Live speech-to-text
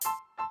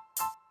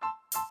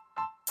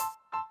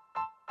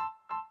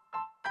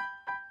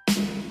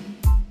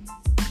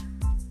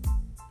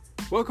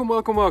Welcome,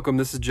 welcome, welcome.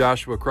 This is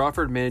Joshua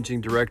Crawford,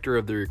 Managing Director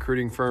of the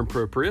recruiting firm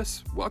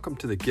ProPrius. Welcome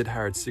to the Get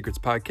Hired Secrets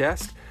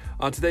podcast.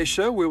 On today's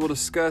show, we will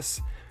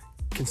discuss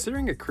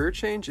considering a career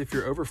change if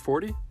you're over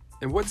 40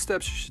 and what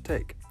steps you should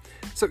take.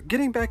 So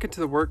getting back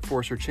into the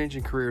workforce or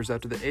changing careers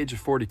after the age of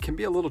 40 can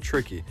be a little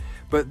tricky,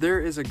 but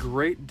there is a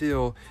great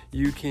deal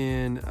you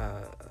can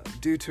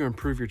do to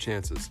improve your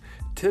chances.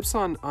 Tips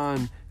on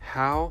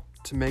how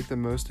to make the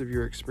most of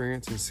your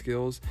experience and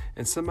skills,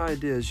 and some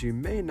ideas you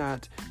may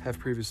not have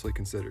previously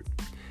considered.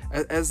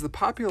 As the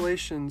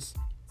populations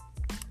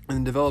in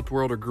the developed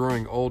world are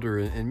growing older,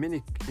 and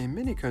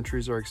many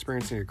countries are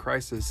experiencing a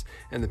crisis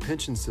in the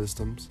pension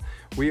systems,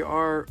 we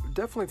are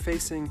definitely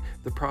facing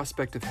the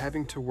prospect of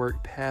having to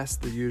work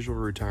past the usual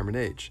retirement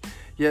age.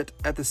 Yet,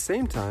 at the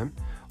same time,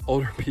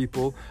 older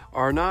people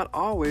are not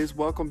always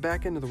welcome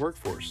back into the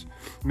workforce.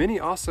 Many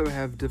also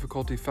have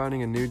difficulty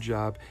finding a new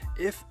job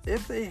if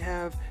they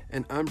have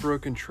an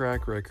unbroken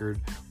track record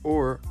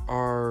or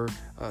are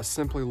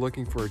simply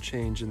looking for a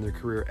change in their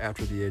career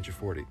after the age of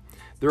 40.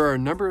 There are a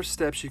number of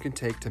steps you can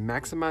take to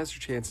maximize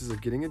your chances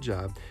of getting a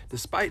job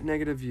despite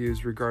negative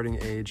views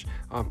regarding age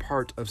on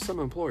part of some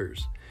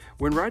employers.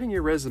 When writing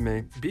your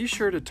resume, be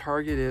sure to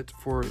target it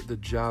for the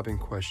job in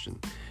question.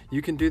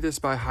 You can do this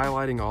by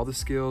highlighting all the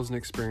skills and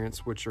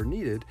experience which are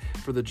needed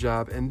for the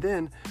job and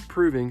then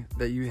proving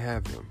that you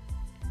have them.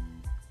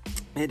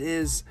 It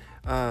is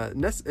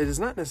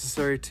not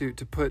necessary to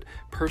put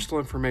personal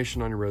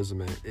information on your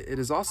resume. It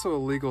is also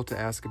illegal to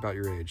ask about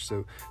your age.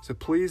 So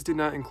please do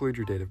not include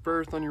your date of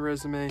birth on your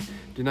resume.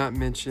 Do not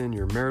mention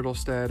your marital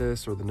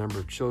status or the number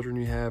of children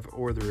you have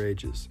or their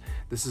ages.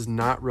 This is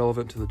not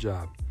relevant to the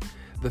job.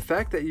 The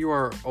fact that you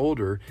are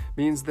older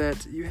means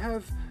that you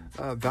have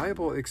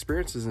valuable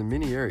experiences in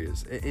many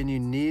areas, and you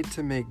need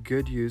to make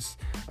good use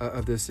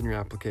of this in your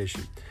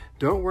application.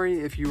 Don't worry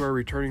if you are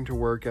returning to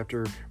work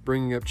after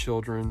bringing up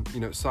children.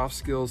 Soft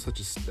skills such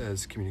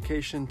as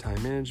communication,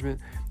 time management,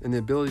 and the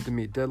ability to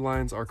meet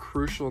deadlines are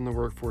crucial in the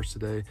workforce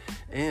today,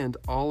 and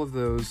all of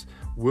those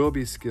will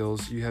be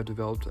skills you have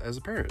developed as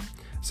a parent.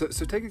 So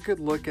take a good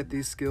look at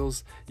these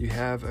skills you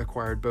have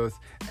acquired both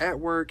at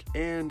work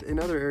and in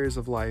other areas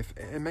of life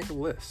and make a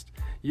list.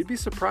 You'd be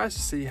surprised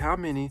to see how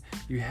many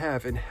you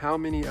have and how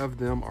many of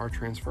them are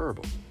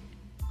transferable.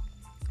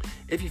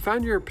 If you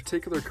find your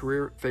particular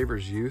career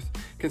favors youth,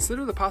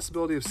 consider the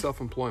possibility of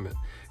self-employment.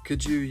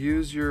 Could you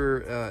use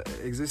your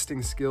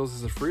existing skills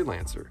as a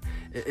freelancer?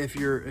 If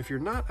you're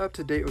not up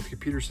to date with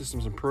computer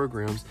systems and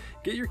programs,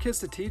 get your kids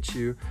to teach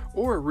you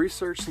or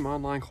research some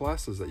online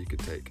classes that you could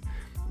take,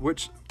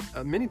 which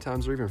many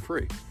times are even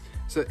free.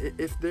 So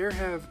if there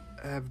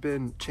have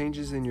been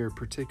changes in your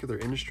particular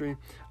industry,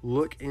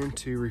 look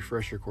into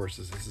refresher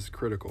courses. This is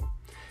critical.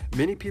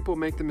 Many people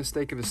make the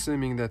mistake of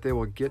assuming that they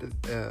will get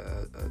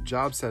a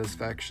job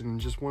satisfaction in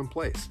just one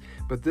place,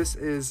 but this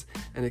is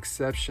an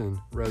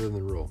exception rather than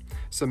the rule.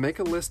 So make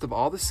a list of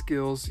all the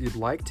skills you'd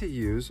like to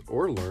use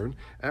or learn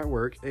at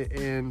work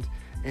and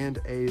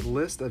a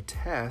list of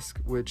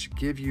tasks which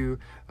give you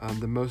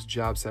the most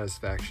job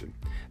satisfaction.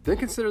 Then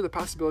consider the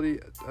possibility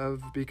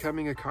of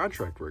becoming a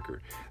contract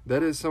worker.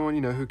 That is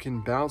someone who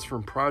can bounce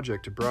from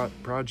project to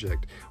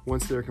project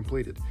once they're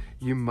completed.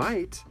 You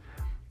might,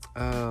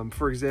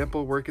 for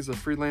example, work as a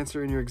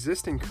freelancer in your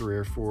existing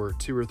career for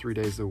 2 or 3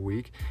 days a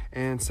week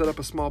and set up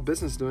a small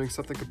business doing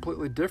something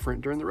completely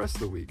different during the rest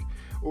of the week.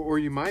 Or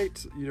you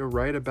might,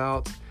 write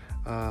about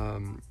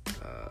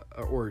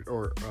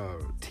or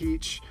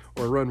teach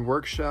or run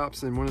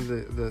workshops in one of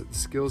the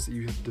skills that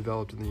you have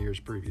developed in the years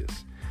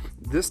previous.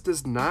 This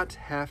does not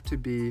have to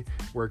be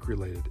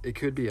work-related. It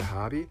could be a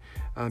hobby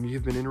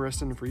you've been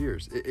interested in for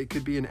years. It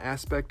could be an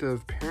aspect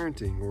of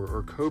parenting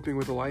or coping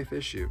with a life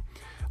issue.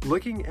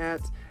 Looking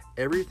at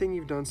everything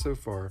you've done so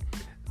far,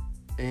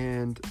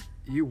 and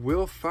you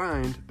will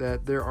find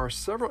that there are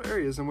several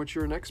areas in which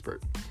you're an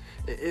expert.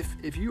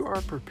 If you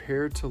are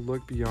prepared to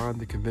look beyond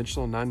the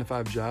conventional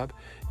 9-to-5 job,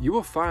 you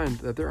will find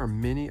that there are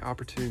many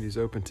opportunities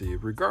open to you,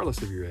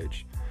 regardless of your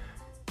age.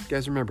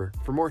 Guys, remember,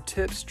 for more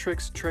tips,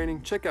 tricks,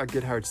 training, check out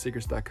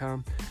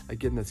GetHiredSecrets.com.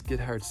 Again, that's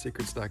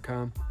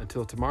GetHiredSecrets.com.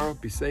 Until tomorrow,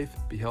 be safe,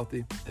 be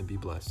healthy, and be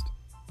blessed.